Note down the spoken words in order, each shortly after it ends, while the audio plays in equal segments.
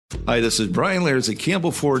Hi, this is Brian Lairs at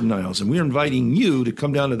Campbell Ford Niles, and we're inviting you to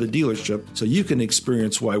come down to the dealership so you can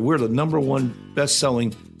experience why we're the #1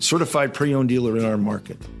 best-selling certified pre-owned dealer in our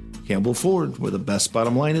market. Campbell Ford, where the best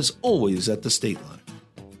bottom line is always at the state line.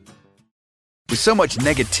 With so much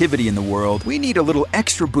negativity in the world, we need a little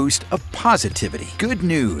extra boost of positivity. Good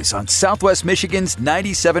news on Southwest Michigan's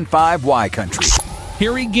 97.5 Y Country.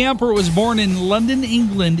 Harry Gamper was born in London,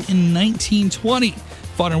 England in 1920.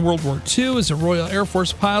 Fought in World War II as a Royal Air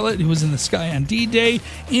Force pilot who was in the sky on D-Day,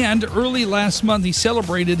 and early last month he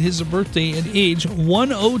celebrated his birthday at age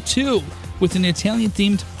 102 with an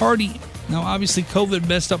Italian-themed party. Now, obviously, COVID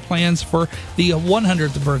messed up plans for the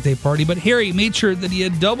 100th birthday party, but Harry made sure that he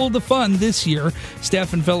had doubled the fun this year.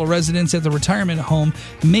 Staff and fellow residents at the retirement home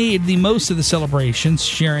made the most of the celebrations,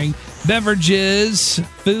 sharing beverages,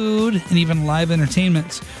 food, and even live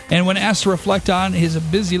entertainment. And when asked to reflect on his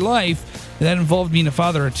busy life that involved being a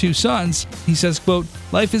father of 2 sons, he says, quote,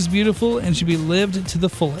 "Life is beautiful and should be lived to the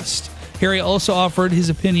fullest." Harry also offered his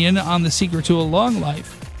opinion on the secret to a long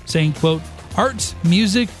life, saying, quote, "Art,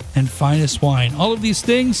 music, and finest wine. All of these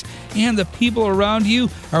things and the people around you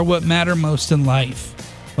are what matter most in life."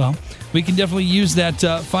 Well, we can definitely use that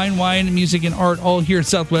fine wine, music, and art all here in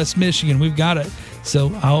Southwest Michigan. We've got it.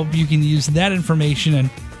 So I hope you can use that information, and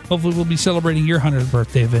hopefully we'll be celebrating your 100th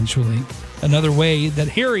birthday eventually. Another way that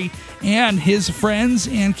Harry and his friends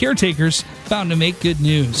and caretakers found to make good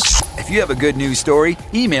news. If you have a good news story,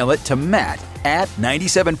 email it to Matt at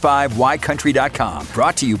 975ycountry.com.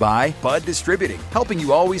 Brought to you by Bud Distributing, helping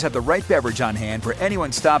you always have the right beverage on hand for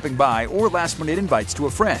anyone stopping by or last-minute invites to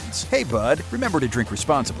a friend's. Hey, Bud, remember to drink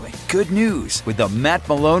responsibly. Good news with the Matt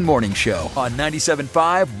Malone Morning Show on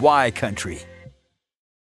 97.5 Y Country.